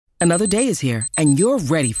Another day is here, and you're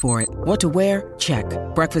ready for it. What to wear? Check.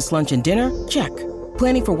 Breakfast, lunch, and dinner? Check.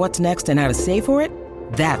 Planning for what's next and how to save for it?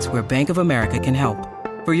 That's where Bank of America can help.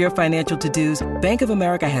 For your financial to-dos, Bank of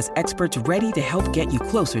America has experts ready to help get you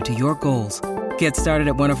closer to your goals. Get started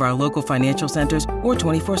at one of our local financial centers or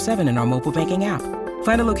 24/7 in our mobile banking app.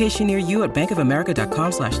 Find a location near you at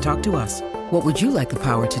bankofamerica.com/talktous. What would you like the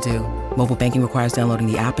power to do? Mobile banking requires downloading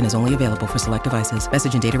the app and is only available for select devices.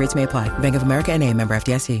 Message and data rates may apply. Bank of America N.A., member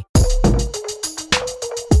FDIC.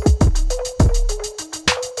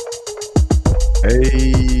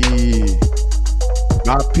 Hey,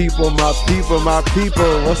 my people,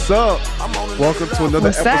 what's up? Welcome to another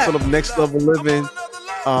episode of Next Level Living.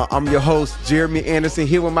 I'm your host, Jeremy Anderson,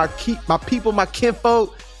 here with my people, my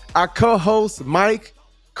kinfolk, our co-host, Mike,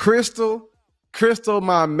 Crystal,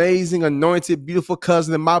 my amazing, anointed, beautiful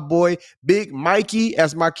cousin, and my boy, Big Mikey,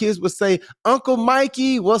 as my kids would say, Uncle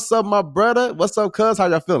Mikey. What's up, my brother? What's up, cuz? How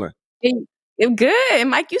y'all feeling? It's good.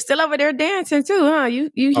 Mike, you still over there dancing too, huh? You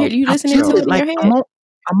listening to it in your head?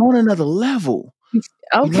 I'm on another level.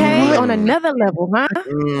 Okay, You know on another level, huh?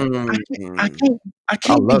 I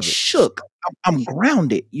can't be shook. I'm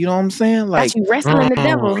grounded. You know what I'm saying? Like you wrestling the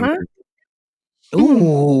devil, huh?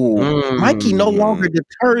 Ooh, Mikey no longer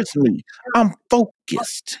deters me. I'm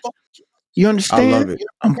focused. You understand? I love it.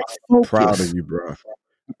 I'm focused. Proud of you, bro.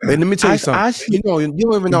 Hey, let me tell you something. You don't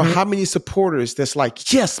even know how many supporters that's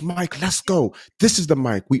like, yes, Mike, let's go. This is the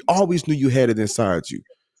Mike. We always knew you had it inside you.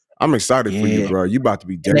 I'm excited for you, bro. You about to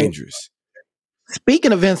be dangerous.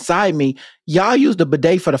 Speaking of inside me, y'all used the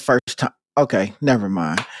bidet for the first time. Okay, never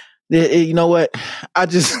mind. You know what? I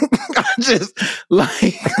just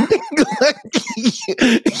like,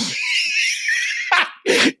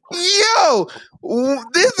 yo,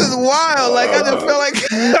 this is wild. Like, I just feel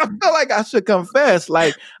like I should confess.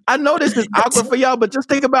 Like, I know this is awkward for y'all, but just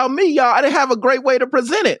think about me, y'all. I didn't have a great way to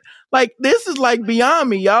present it. Like, this is like beyond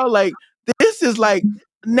me, y'all. Like, this is like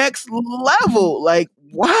next level. Like,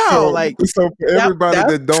 wow. So for everybody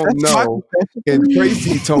that don't know, and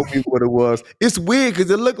Tracy told me what it was. It's weird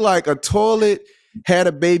because it looked like a toilet had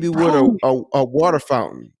a baby with a water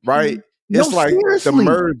fountain, right? It's like seriously. The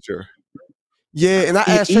merger. Yeah, and I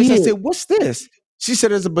asked Tracy, I said, what's this? She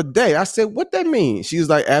said it's a bidet. I said, what that mean? She was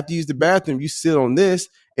like, after you use the bathroom, you sit on this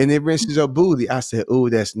and it rinses your booty. I said, oh,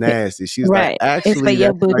 that's nasty. She was like, actually, it's for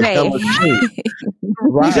your bidet.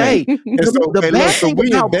 Right. And so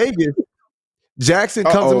we in Vegas. Jackson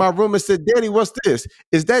comes in my room and said, Daddy, what's this?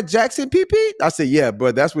 Is that Jackson pee-pee? I said, yeah,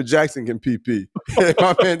 but that's what Jackson can pee-pee.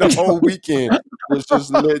 My man, the whole weekend was just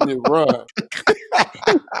letting it run.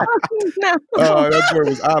 That boy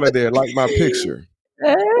was out of there, like my picture.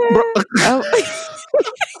 I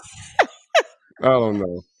don't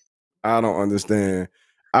know. I don't understand.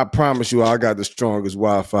 I promise you, I got the strongest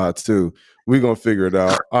Wi-Fi too. We're going to figure it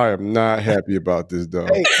out. I am not happy about this, dog.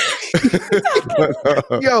 Hey.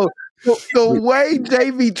 Yo, the way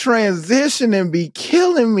JV transitioning be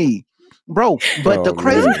killing me, bro. But the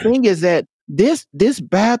crazy thing is that this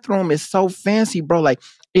bathroom is so fancy, bro. Like,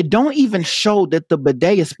 it don't even show that the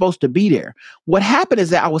bidet is supposed to be there. What happened is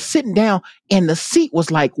that I was sitting down and the seat was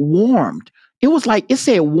like warmed. It was like, it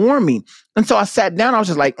said warming. And so I sat down. I was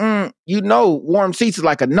just like, warm seats is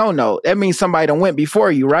like a no-no. That means somebody done went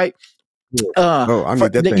before you, right? I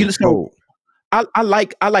need that thing cold. I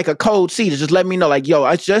like a cold seat to just let me know, like, yo,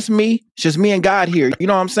 it's just me and God here. You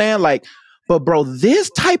know what I'm saying? Like, but bro, this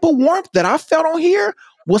type of warmth that I felt on here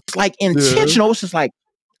was like intentional. Yeah. It's just like,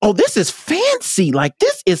 oh, this is fancy. Like,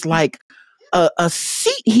 this is like a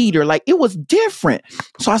seat heater. Like, it was different.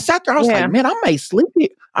 So I sat there. I was like, man, I may sleep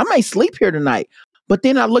here tonight. But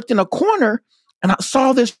then I looked in a corner and I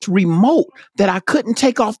saw this remote that I couldn't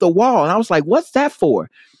take off the wall. And I was like, what's that for?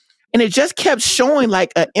 And it just kept showing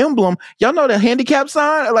like an emblem. Y'all know the handicap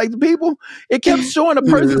sign, like the people? It kept showing a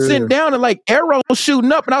person sitting down and like arrows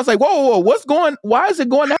shooting up. And I was like, whoa, why is it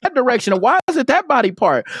going that direction? And why is it that body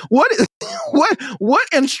part? What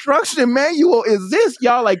instruction manual is this,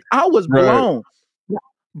 y'all? Like, I was blown. Right.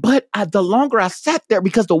 But the longer I sat there,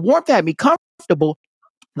 because the warmth had me comfortable,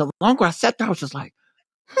 the longer I sat there, I was just like,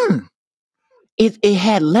 It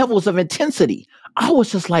had levels of intensity. I was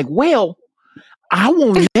just like, well, I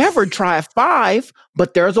will never try 5,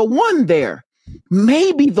 but there's a 1 there.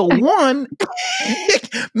 Maybe the one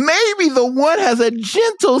has a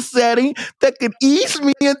gentle setting that could ease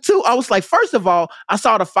me into. I was like, first of all, I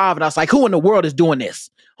saw the 5 and I was like, who in the world is doing this?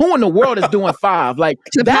 Who in the world is doing 5? Like,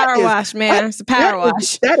 it's a power wash, man. It's a power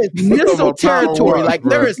wash. That is missile territory. Like,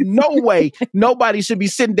 there is no way nobody should be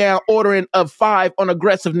sitting down ordering a 5 on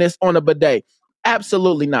aggressiveness on a bidet.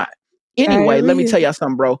 Absolutely not. Anyway, let me tell y'all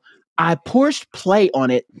something, bro. I pushed play on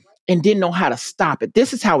it and didn't know how to stop it.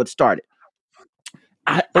 This is how it started.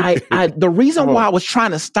 The reason why I was trying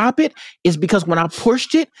to stop it is because when I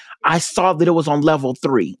pushed it, I saw that it was on level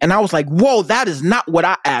 3. And I was like, whoa, that is not what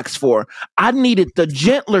I asked for. I needed the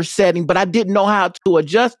gentler setting, but I didn't know how to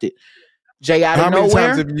adjust it. Jay, out of nowhere.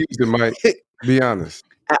 How many times have you used it, Mike? Be honest.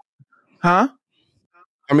 Huh?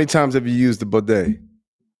 How many times have you used the bidet?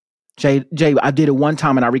 Jay, I did it one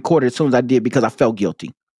time and I recorded as soon as I did because I felt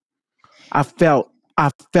guilty. I felt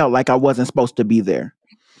like I wasn't supposed to be there.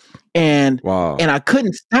 And I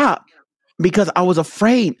couldn't stop because I was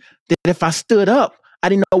afraid that if I stood up, I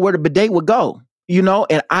didn't know where the bidet would go,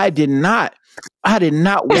 and I did not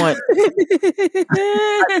want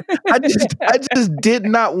I just did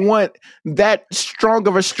not want that strong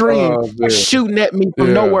of a stream shooting at me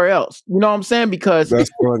from nowhere else. You know what I'm saying? Because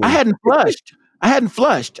I hadn't flushed.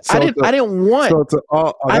 So I didn't want.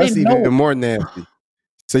 That's even more nasty.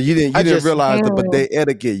 So you didn't realize the bidet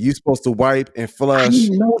etiquette. You're supposed to wipe and flush. I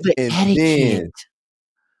didn't know the etiquette. Then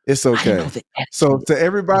it's okay. So to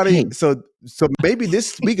everybody, so maybe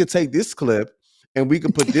we could take this clip and we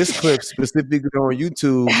could put this clip specifically on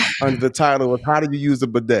YouTube under the title of "How do you use a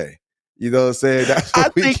bidet?" You know what I'm saying? That's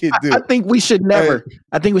what we could do. I think we should never.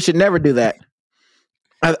 I think we should never do that.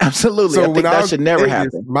 Absolutely. So I think that should never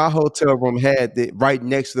happen. My hotel room had it right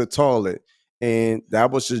next to the toilet, and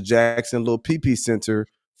that was just Jackson little pee center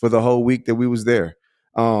for the whole week that we was there.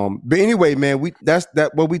 But anyway, man, that's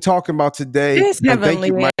what we talking about today. It's heavenly,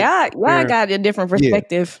 man. Y'all got a different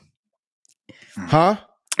perspective. Yeah. Huh?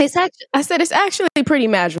 I said it's actually pretty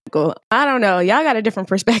magical. I don't know. Y'all got a different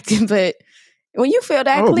perspective, but when you feel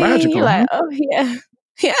that clean, magical, you're like, oh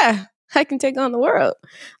yeah, I can take on the world.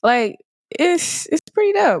 Like it's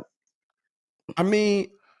pretty dope. I mean,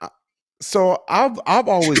 so I've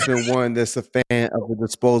always been one that's a fan of the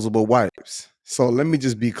disposable wipes. So let me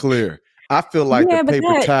just be clear. I feel like the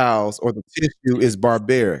paper towels or the tissue is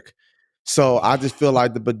barbaric. So I just feel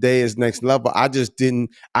like the bidet is next level. I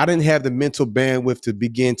didn't have the mental bandwidth to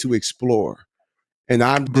begin to explore. And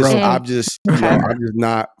I'm just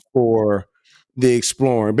not for the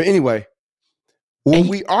exploring. But anyway, what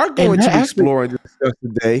we are going to explore and discuss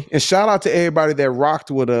today, and shout out to everybody that rocked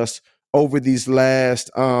with us over these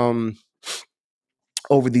last 10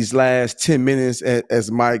 minutes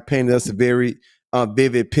as Mike painted us a very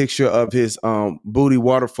vivid picture of his booty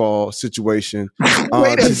waterfall situation.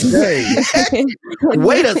 Wait a second,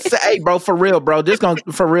 bro. For real, bro. This gonna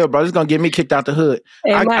get me kicked out the hood.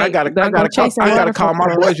 Hey, I gotta call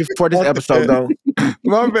my boys before this episode, though.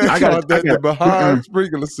 My man called that the behind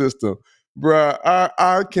sprinkler system, bro.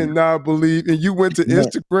 I cannot believe, and you went to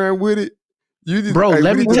Instagram with it. You did, bro.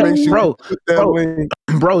 Let me tell you, bro.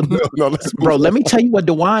 Let me tell you what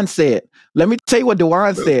Dewan said. Dewan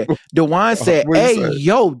said, "Hey,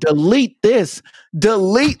 yo, delete this.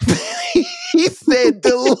 Delete." He said,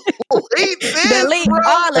 "Delete this. Delete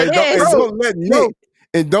all of this."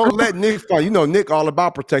 Don't let Nick find. You know, Nick all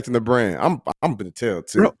about protecting the brand. I'm gonna tell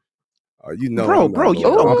too. Bro, you know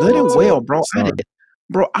good and well, bro.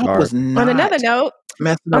 I was not. On another note.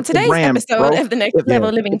 On today's episode of the Next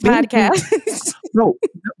Level Living podcast.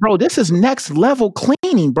 bro, this is next level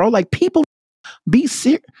cleaning, bro. Like people be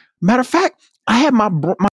serious. Matter of fact, I had my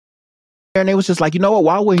and they was just like, you know what?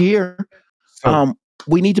 While we're here,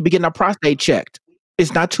 we need to be getting our prostate checked.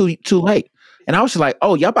 It's not too late. And I was just like,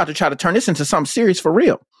 oh, y'all about to try to turn this into something serious for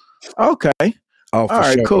real? Okay. Oh, all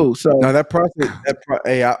right, sure. Cool. So now that prostate,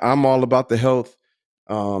 hey, I'm all about the health.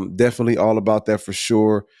 Definitely all about that for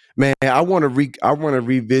sure. Man, I want to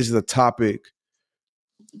revisit a topic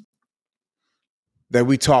that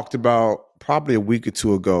we talked about probably a week or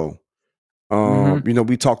two ago.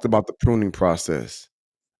 We talked about the pruning process.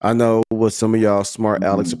 I know what some of y'all smart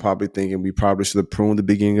Alex are probably thinking. We probably should have pruned the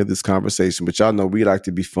beginning of this conversation, but y'all know we like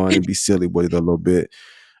to be fun and be silly with it a little bit.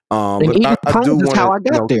 But I do want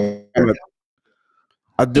to.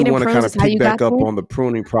 I do want to kind of pick back up on the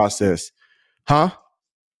pruning process, huh?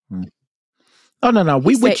 Oh no,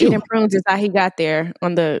 we with you. Eating prunes is how he got there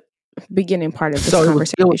on the beginning part of this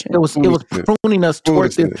conversation. It was pruning us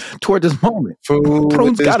toward this moment.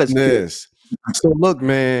 Prunes got us there. So look,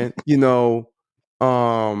 man, we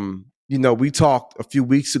talked a few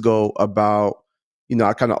weeks ago about,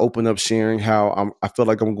 I kind of opened up sharing how I feel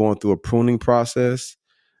like I'm going through a pruning process,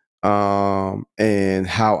 and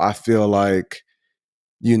how I feel like,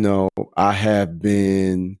 I have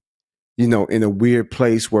been, in a weird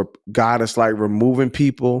place where God is like removing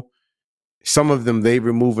people. Some of them, they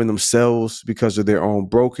removing themselves because of their own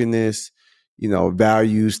brokenness,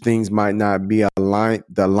 values, things might not be aligned.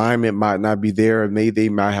 The alignment might not be there. Maybe they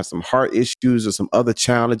might have some heart issues or some other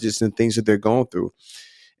challenges and things that they're going through.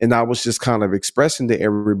 And I was just kind of expressing to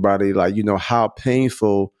everybody, like, how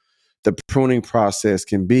painful the pruning process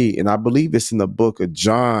can be. And I believe it's in the book of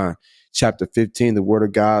John, chapter 15. The word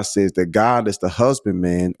of God says that God is the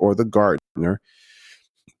husbandman or the gardener.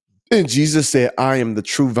 And Jesus said, I am the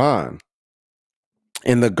true vine.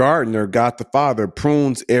 And the gardener, God the Father,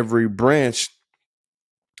 prunes every branch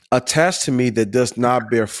attached to me that does not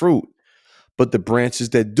bear fruit. But the branches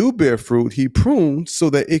that do bear fruit, he prunes so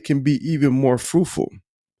that it can be even more fruitful.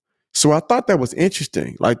 So I thought that was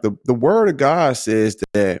interesting. Like the word of God says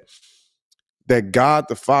that God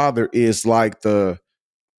the Father is like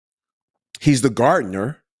he's the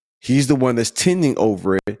gardener. He's the one that's tending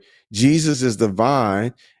over it. Jesus is the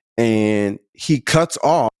vine, and he cuts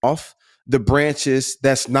off the branches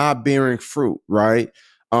that's not bearing fruit, right?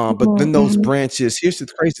 But then those branches, here's the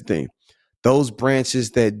crazy thing. Those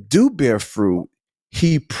branches that do bear fruit,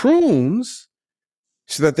 he prunes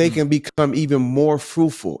so that they can become even more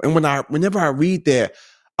fruitful. And whenever I read that,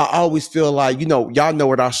 I always feel like, y'all know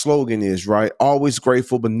what our slogan is, right? Always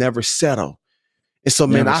grateful, but never settle. And so,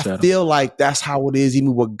 man, I feel like that's how it is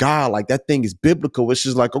even with God. Like that thing is biblical. It's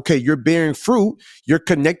just like, okay, you're bearing fruit. You're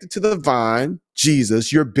connected to the vine,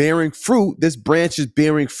 Jesus. You're bearing fruit. This branch is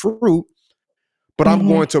bearing fruit. But I'm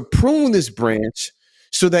going to prune this branch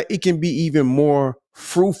so that it can be even more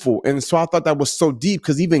fruitful. And so I thought that was so deep,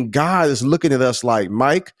 because even God is looking at us like,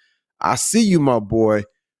 Mike, I see you, my boy,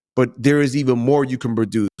 but there is even more you can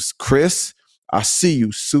produce. Chris, I see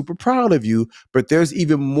you, super proud of you, but there's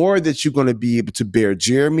even more that you're going to be able to bear.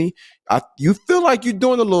 Jeremy, you feel like you're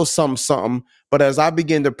doing a little something, but as I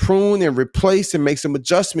begin to prune and replace and make some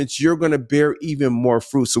adjustments, you're going to bear even more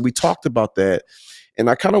fruit. So we talked about that. And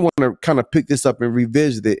I kind of want to kind of pick this up and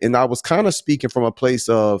revisit it. And I was kind of speaking from a place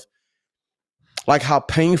of like how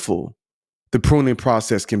painful the pruning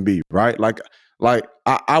process can be, right? Like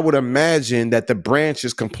I would imagine that the branch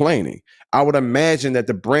is complaining. I would imagine that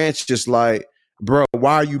the branch is like, bro,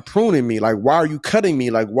 why are you pruning me? Like, why are you cutting me?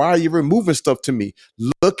 Like, why are you removing stuff to me?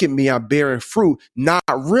 Look at me, I'm bearing fruit, not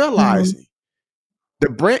realizing the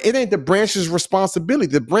branch, it ain't the branch's responsibility.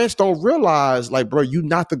 The branch don't realize, like, bro, you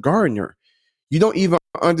not the gardener. You don't even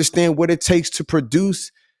understand what it takes to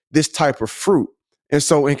produce this type of fruit. And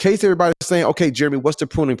so in case everybody's saying, okay, Jeremy, what's the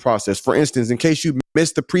pruning process? For instance, in case you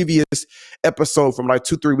missed the previous episode from like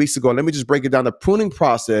 2-3 weeks ago, let me just break it down. The pruning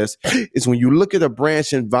process is when you look at a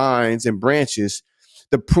branch and vines and branches.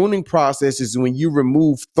 The pruning process is when you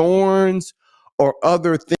remove thorns or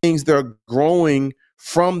other things that are growing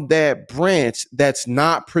from that branch that's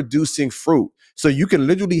not producing fruit. So you can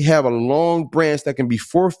literally have a long branch that can be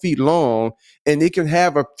 4 feet long, and it can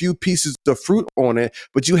have a few pieces of fruit on it,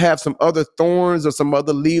 but you have some other thorns or some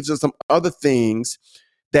other leaves or some other things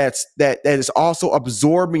that is also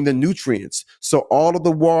absorbing the nutrients. So all of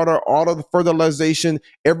the water, all of the fertilization,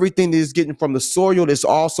 everything that is getting from the soil is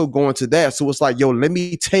also going to that. So it's like, yo, let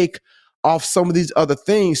me take off some of these other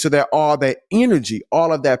things so that all that energy,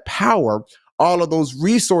 all of that power, all of those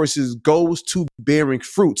resources goes to bearing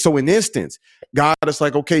fruit. So in instance, God is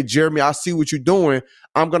like, okay, Jeremy, I see what you're doing.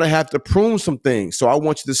 I'm going to have to prune some things. So I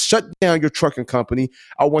want you to shut down your trucking company.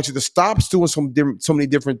 I want you to stop doing so many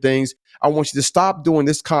different things. I want you to stop doing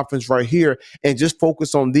this conference right here and just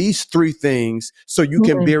focus on these 3 things so you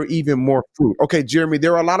can bear even more fruit. Okay, Jeremy,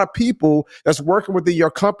 there are a lot of people that's working within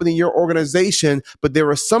your company, your organization, but there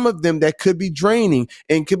are some of them that could be draining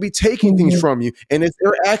and could be taking things from you. And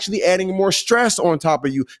they're actually adding more stress on top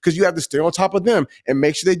of you because you have to stay on top of them and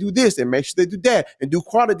make sure they do this and make sure they do that and do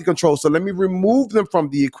quality control. So let me remove them from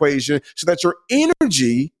the equation so that your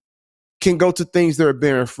energy can go to things that are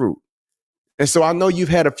bearing fruit. And so I know you've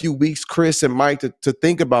had a few weeks, Chris and Mike, to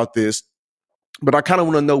think about this, but I kind of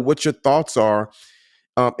want to know what your thoughts are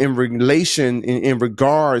in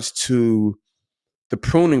regards to the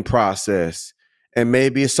pruning process. And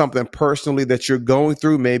maybe it's something personally that you're going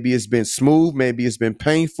through. Maybe it's been smooth. Maybe it's been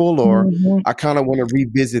painful. Or I kind of want to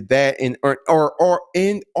revisit that. And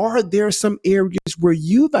are there some areas where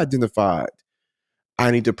you've identified, I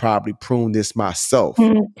need to probably prune this myself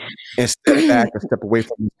and step back and step away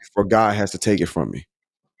from it before God has to take it from me?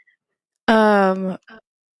 I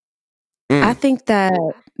think that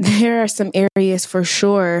there are some areas for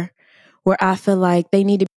sure where I feel like they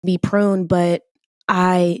need to be pruned, but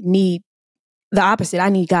I need the opposite. I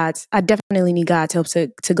definitely need God's help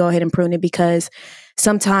to go ahead and prune it, because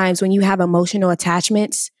sometimes when you have emotional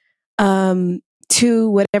attachments to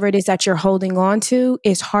whatever it is that you're holding on to,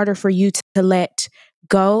 it's harder for you to let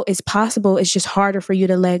go. It's possible. It's just harder for you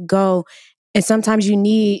to let go. And sometimes you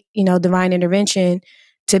need, divine intervention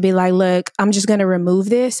to be like, look, I'm just going to remove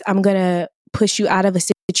this. I'm going to push you out of a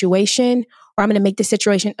situation, or I'm going to make the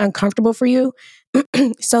situation uncomfortable for you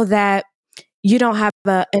so that you don't have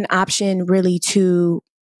an option really to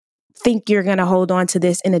think you're going to hold on to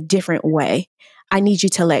this in a different way. I need you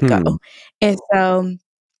to let go. And so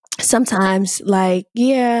sometimes, like,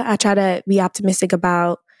 yeah, I try to be optimistic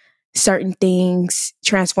about certain things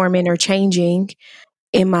transforming or changing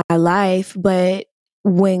in my life. But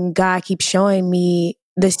when God keeps showing me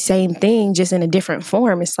the same thing, just in a different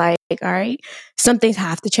form, it's like, all right, some things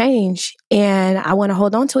have to change and I want to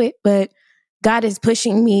hold on to it. But God is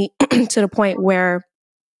pushing me to the point where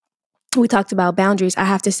we talked about boundaries. I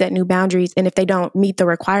have to set new boundaries. And if they don't meet the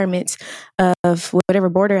requirements of whatever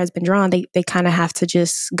border has been drawn, they kind of have to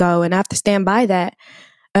just go, and I have to stand by that.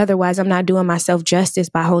 Otherwise, I'm not doing myself justice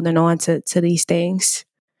by holding on to these things.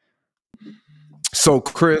 So,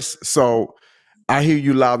 Chris, I hear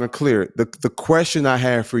you loud and clear. The question I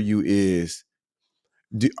have for you is,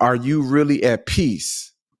 are you really at peace?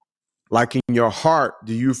 Like in your heart,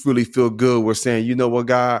 do you really feel good with saying, you know what,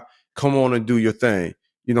 God, come on and do your thing?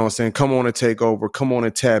 You know what I'm saying? Come on and take over. Come on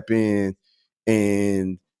and tap in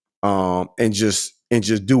and just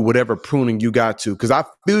do whatever pruning you got to. Because I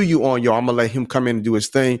feel you on I'm gonna let him come in and do his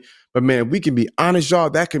thing. But man, we can be honest, y'all,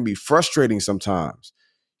 that can be frustrating sometimes.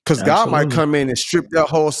 Because God might come in and strip that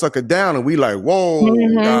whole sucker down, and we like, whoa,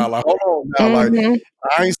 God, like, hold on now,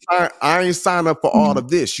 like, I ain't signed up for all of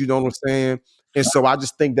this. You know what I'm saying? And so I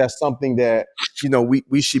just think that's something that,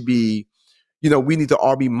 we should be, we need to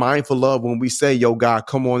all be mindful of when we say, yo, God,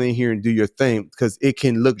 come on in here and do your thing, because it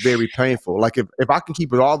can look very painful. Like if I can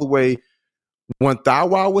keep it all the way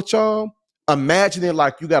 1,000 with y'all, imagine it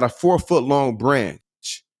like you got a 4-foot long branch.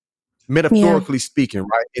 Metaphorically speaking,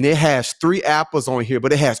 right? And it has 3 apples on here,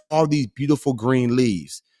 but it has all these beautiful green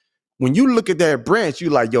leaves. When you look at that branch,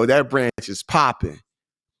 you're like, yo, that branch is popping.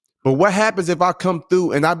 But what happens if I come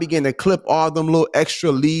through and I begin to clip all them little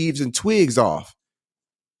extra leaves and twigs off?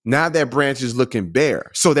 Now that branch is looking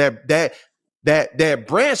bare. So that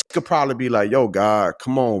branch could probably be like, yo, God,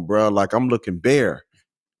 come on, bro. Like, I'm looking bare.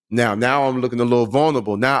 Now I'm looking a little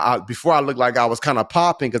vulnerable. Before I looked like I was kind of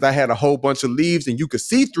popping because I had a whole bunch of leaves and you could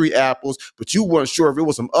see 3 apples, but you weren't sure if it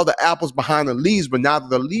was some other apples behind the leaves. But now that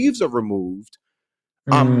the leaves are removed,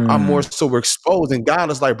 I'm more so exposed. And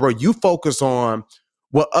God is like, bro, you focus on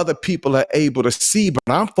what other people are able to see, but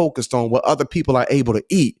I'm focused on what other people are able to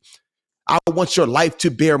eat. I want your life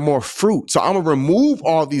to bear more fruit. So I'm going to remove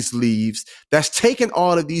all these leaves that's taking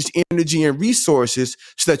all of these energy and resources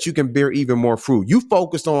so that you can bear even more fruit. You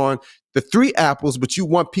focus on the 3 apples, but you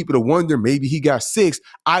want people to wonder, maybe he got 6.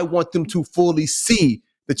 I want them to fully see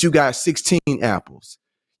that you got 16 apples.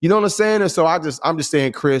 You know what I'm saying? And so I'm just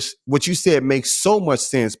saying, Chris, what you said makes so much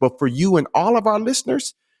sense. But for you and all of our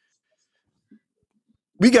listeners,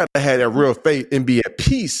 we got to have that real faith and be at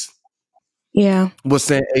peace. Yeah. Was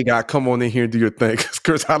saying, hey, God, come on in here and do your thing. Because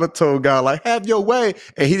Chris, I done told God, like, have your way.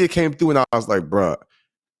 And he just came through and I was like, bruh,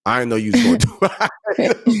 I didn't know you was going to do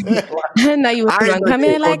it. I know you was going to come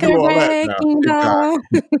in like a wrecking ball.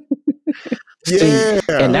 Yeah.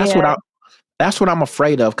 And that's what I'm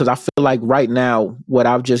afraid of, because I feel like right now, what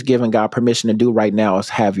I've just given God permission to do right now is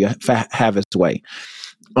have his way.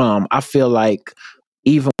 I feel like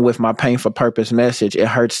even with my Pain for Purpose message, it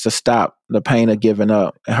hurts to stop the pain of giving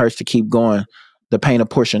up. It hurts to keep going, the pain of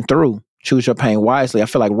pushing through. Choose your pain wisely. I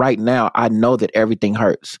feel like right now, I know that everything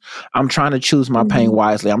hurts. I'm trying to choose my pain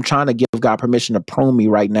wisely. I'm trying to give God permission to prune me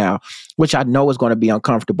right now, which I know is going to be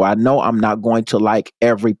uncomfortable. I know I'm not going to like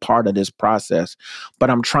every part of this process, but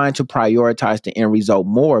I'm trying to prioritize the end result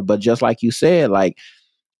more. But just like you said, like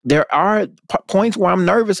there are points where I'm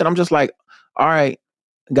nervous and I'm just like, all right,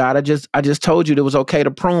 God, I just told you it was okay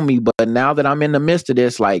to prune me, but now that I'm in the midst of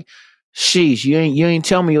this, like, sheesh, you ain't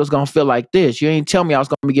tell me it was gonna feel like this. You ain't tell me I was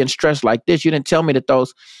gonna be getting stressed like this. You didn't tell me that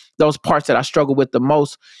those parts that I struggle with the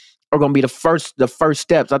most are gonna be the first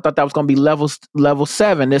steps. I thought that was gonna be level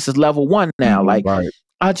 7. This is level 1 now. Like,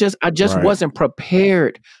 I just wasn't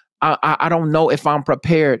prepared. I don't know if I'm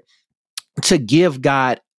prepared to give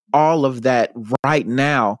God all of that right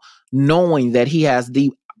now, knowing that He has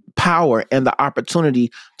the power and the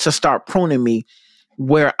opportunity to start pruning me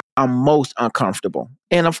where I'm most uncomfortable.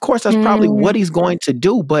 And of course, that's probably what He's going to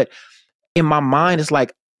do. But in my mind, it's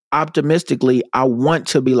like, optimistically, I want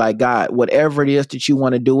to be like, God, whatever it is that you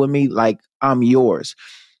want to do with me, like, I'm yours.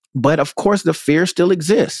 But of course, the fear still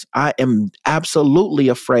exists. I am absolutely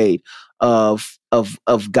afraid of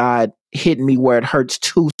God hitting me where it hurts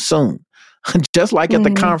too soon. Just like at the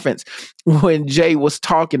conference when Jay was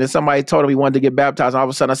talking and somebody told him he wanted to get baptized, and all of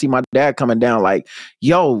a sudden I see my dad coming down like,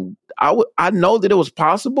 yo, I know that it was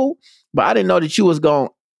possible, but I didn't know that you was going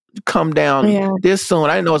to come down this soon.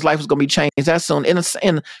 I didn't know his life was going to be changed that soon.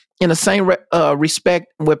 And in the same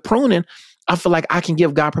respect with pruning, I feel like I can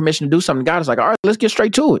give God permission to do something. God is like, all right, let's get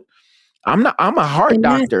straight to it. I'm a heart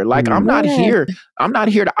doctor. Like, I'm not here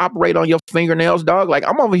to operate on your fingernails, dog. Like,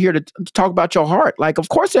 I'm over here to talk about your heart. Like, of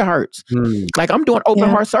course it hurts. Like, I'm doing open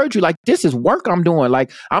heart surgery. Like, this is work I'm doing.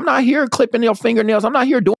 Like, I'm not here clipping your fingernails. I'm not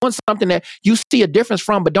here doing something that you see a difference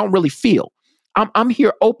from, but don't really feel. I'm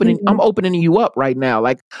here opening, I'm opening you up right now.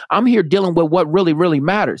 Like, I'm here dealing with what really, really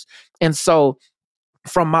matters. And so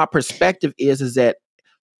from my perspective is that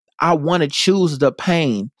I want to choose the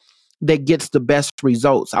pain that gets the best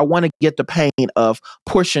results. I want to get the pain of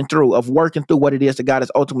pushing through, of working through what it is that God has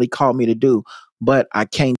ultimately called me to do. But I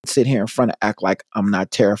can't sit here in front and act like I'm not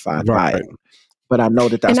terrified by it. But I know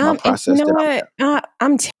that that's my process. You know what?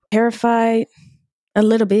 I'm terrified a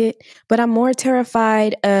little bit, but I'm more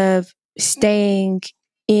terrified of staying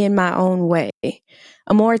in my own way.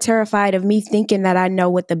 I'm more terrified of me thinking that I know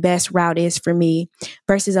what the best route is for me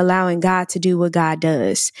versus allowing God to do what God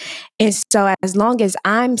does. And so as long as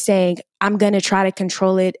I'm saying I'm going to try to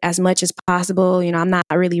control it as much as possible, I'm not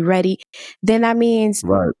really ready, then that means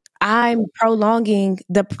I'm prolonging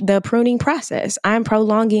the pruning process. I'm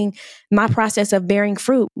prolonging my process of bearing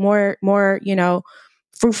fruit, more,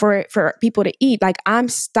 fruit for people to eat. Like, I'm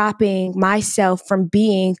stopping myself from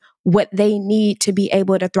being what they need to be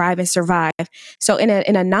able to thrive and survive. So in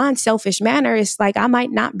a non-selfish manner, it's like I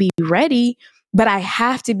might not be ready, but I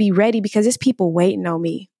have to be ready because there's people waiting on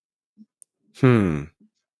me. I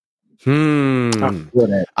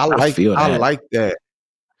like that.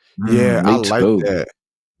 Yeah, I like that.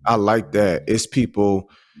 I like that. It's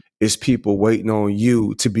people waiting on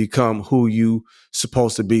you to become who you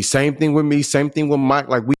supposed to be. Same thing with me, same thing with Mike.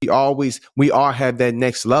 Like, we all have that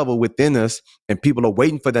next level within us, and people are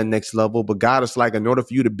waiting for that next level. But God is like, in order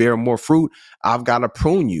for you to bear more fruit, I've got to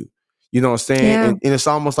prune you. You know what I'm saying? Yeah. And it's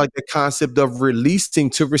almost like the concept of releasing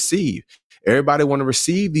to receive. Everybody want to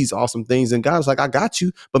receive these awesome things, and God's like, I got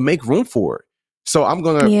you, but make room for it. So I'm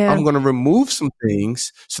gonna remove some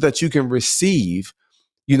things so that you can receive,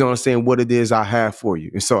 you know what I'm saying, what it is I have for you.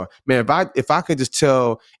 And so, man, if I could just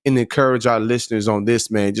tell and encourage our listeners on this,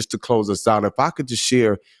 man, just to close us out, if I could just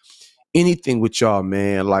share anything with y'all,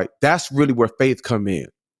 man, like, that's really where faith come in.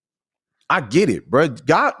 I get it, bro.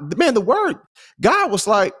 God, man, the word, God was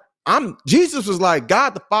like, Jesus was like,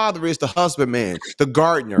 God the Father is the husbandman, the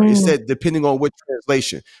gardener. It said, depending on which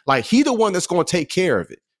translation, like, he the one that's going to take care of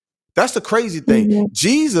it. That's the crazy thing.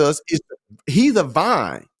 Jesus he's the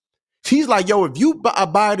vine. He's like, yo, if you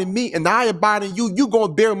abide in me and I abide in you, you're going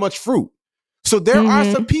to bear much fruit. So there are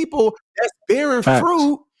some people that's bearing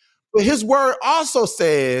fruit, but his word also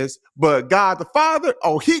says, but God the Father,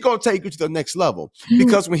 he going to take you to the next level.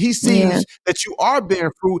 Because when he sees that you are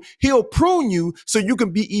bearing fruit, he'll prune you so you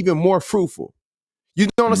can be even more fruitful. You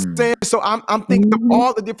know what I'm saying? So I'm thinking of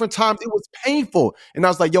all the different times it was painful. And I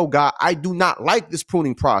was like, yo, God, I do not like this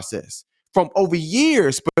pruning process from over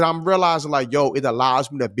years, but I'm realizing, like, yo, it allows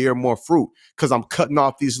me to bear more fruit because I'm cutting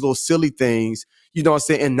off these little silly things, you know what I'm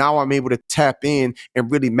saying? And now I'm able to tap in and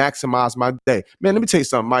really maximize my day. Man, let me tell you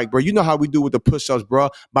something, Mike, bro. You know how we do with the push-ups, bro.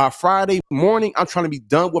 By Friday morning, I'm trying to be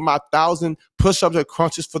done with my 1,000 push-ups and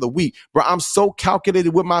crunches for the week. Bro, I'm so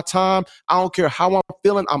calculated with my time. I don't care how I'm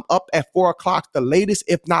feeling. I'm up at 4 o'clock, the latest,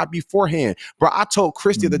 if not beforehand. Bro, I told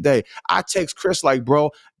Chris the other day, I text Chris like,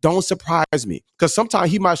 bro, don't surprise me. Because sometimes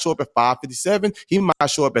he might show up at 5:57. He might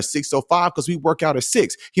show up at 6:05 because we work out at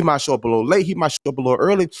 6. He might show up a little late. He might show up a little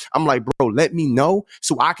early. I'm like, bro, let me know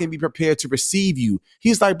so I can be prepared to receive you.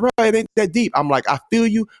 He's like, bro, it ain't that deep. I'm like, I feel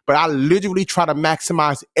you, but I literally try to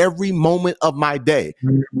maximize every moment of my day.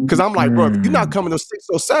 Because I'm like, bro, if you're not coming to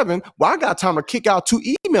 6:07, well, I got time to kick out 2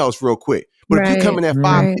 emails real quick. But if you're coming at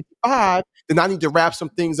 5:55, then I need to wrap some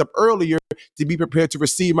things up earlier to be prepared to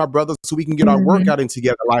receive my brothers so we can get our workout in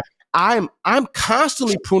together. Like, I'm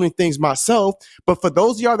constantly pruning things myself. But for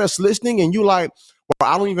those of y'all that's listening and you like,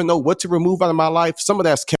 well, I don't even know what to remove out of my life, some of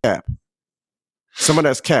that's cap. Some of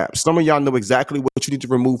that's cap. Some of y'all know exactly what you need to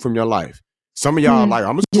remove from your life. Some of y'all are like,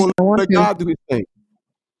 I'm just going to let God do his thing.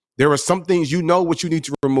 There are some things you know what you need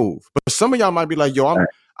to remove. But some of y'all might be like, yo,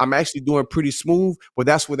 I'm actually doing pretty smooth. But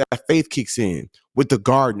that's where that faith kicks in with the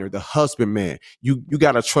gardener, the husbandman. You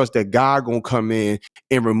got to trust that God going to come in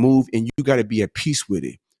and remove, and you got to be at peace with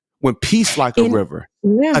it. When peace like a river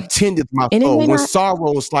attendeth my soul, when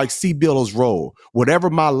sorrows like sea billows roll,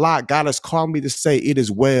 whatever my lot, God has called me to say, it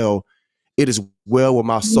is well with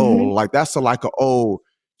my soul. Like, that's like an old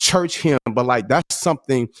church hymn, but like, that's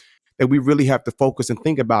something that we really have to focus and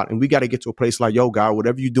think about. And we got to get to a place like, yo, God,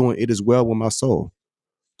 whatever you're doing, it is well with my soul.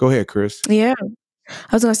 Go ahead, Chris. Yeah.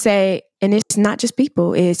 I was going to say, and it's not just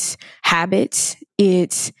people, it's habits,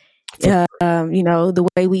 it's The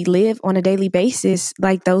way we live on a daily basis,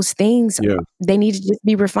 like those things, they need to just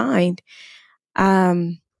be refined.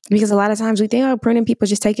 Because a lot of times we think, oh, pruning people,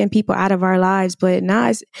 just taking people out of our lives. But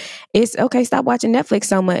nah, it's okay. Stop watching Netflix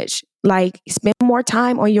so much. Like, spend more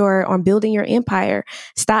time on building your empire.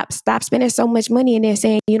 Stop spending so much money and then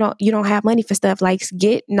saying you don't have money for stuff. Like,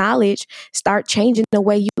 get knowledge, start changing the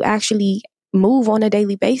way you actually move on a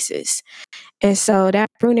daily basis. And so that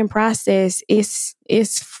pruning process is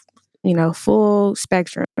full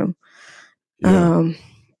spectrum. Yeah.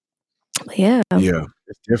 Yeah.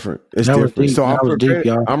 It's different. It's different. So I'm prepared. Deep,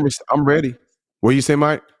 y'all. I'm ready. What you say,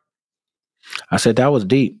 Mike? I said that was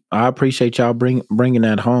deep. I appreciate y'all bringing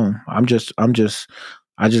that home. I just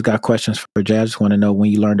got questions for Jay. I just want to know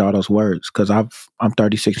when you learned all those words, because I'm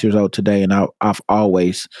 36 years old today, and I've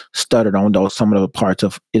always stuttered on some of the parts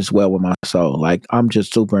of "Is Well With My Soul." Like, I'm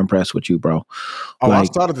just super impressed with you, bro. Oh, like, I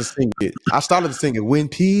started to sing it. When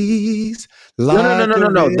peace. Like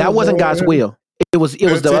no. That wasn't God's will. It was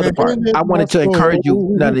the other part. I wanted to encourage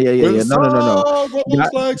you. No.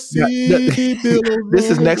 This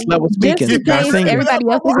is next level speaking. Just in case everybody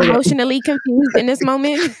else is emotionally confused in this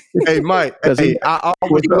moment. Hey, Mike. Hey, I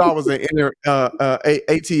always knew I was an inner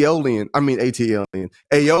Aeolians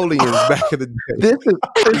back in the day. This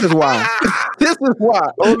is why. This is why.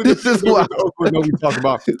 This is why. We talk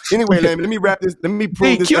about. Anyway, let me wrap this. Let me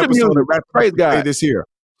prove this episode and wrap this here.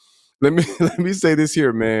 Let me say this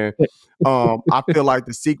here, man. I feel like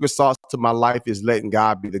the secret sauce to my life is letting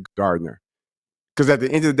God be the gardener. Because at the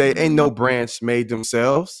end of the day, ain't no branch made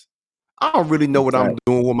themselves. I don't really know what I'm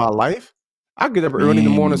doing with my life. I get up early in the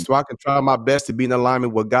morning so I can try my best to be in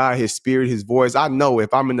alignment with God, His Spirit, His voice. I know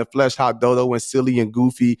if I'm in the flesh, how dodo and silly and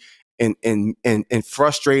goofy and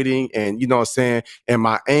frustrating, and you know what I'm saying, and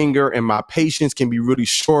my anger and my patience can be really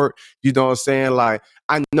short. You know what I'm saying? Like,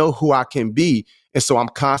 I know who I can be. And so I'm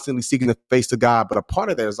constantly seeking the face of God. But a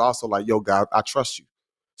part of that is also like, yo, God, I trust you.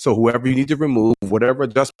 So whoever you need to remove, whatever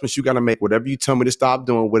adjustments you got to make, whatever you tell me to stop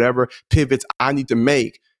doing, whatever pivots I need to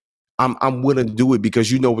make, I'm willing to do it,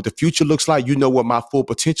 because you know what the future looks like. You know what my full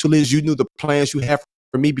potential is. You knew the plans you have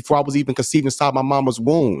for me before I was even conceived inside my mama's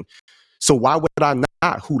womb. So why would I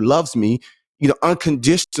not, who loves me,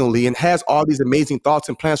 unconditionally and has all these amazing thoughts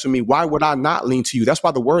and plans for me, why would I not lean to you? That's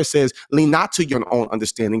why the word says, lean not to your own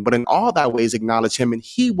understanding, but in all thy ways acknowledge him, and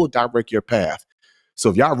he will direct your path.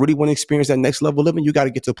 So if y'all really want to experience that next level living, you got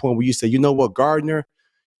to get to a point where you say, you know what, gardener,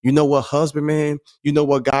 you know what, husbandman, you know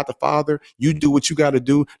what, God the Father, you do what you got to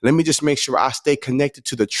do. Let me just make sure I stay connected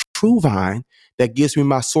to the true vine that gives me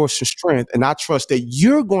my source of strength. And I trust that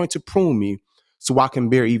you're going to prune me so I can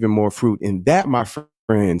bear even more fruit. And that, my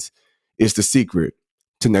friends, is the secret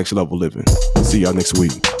to next level living. See y'all next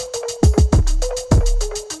week.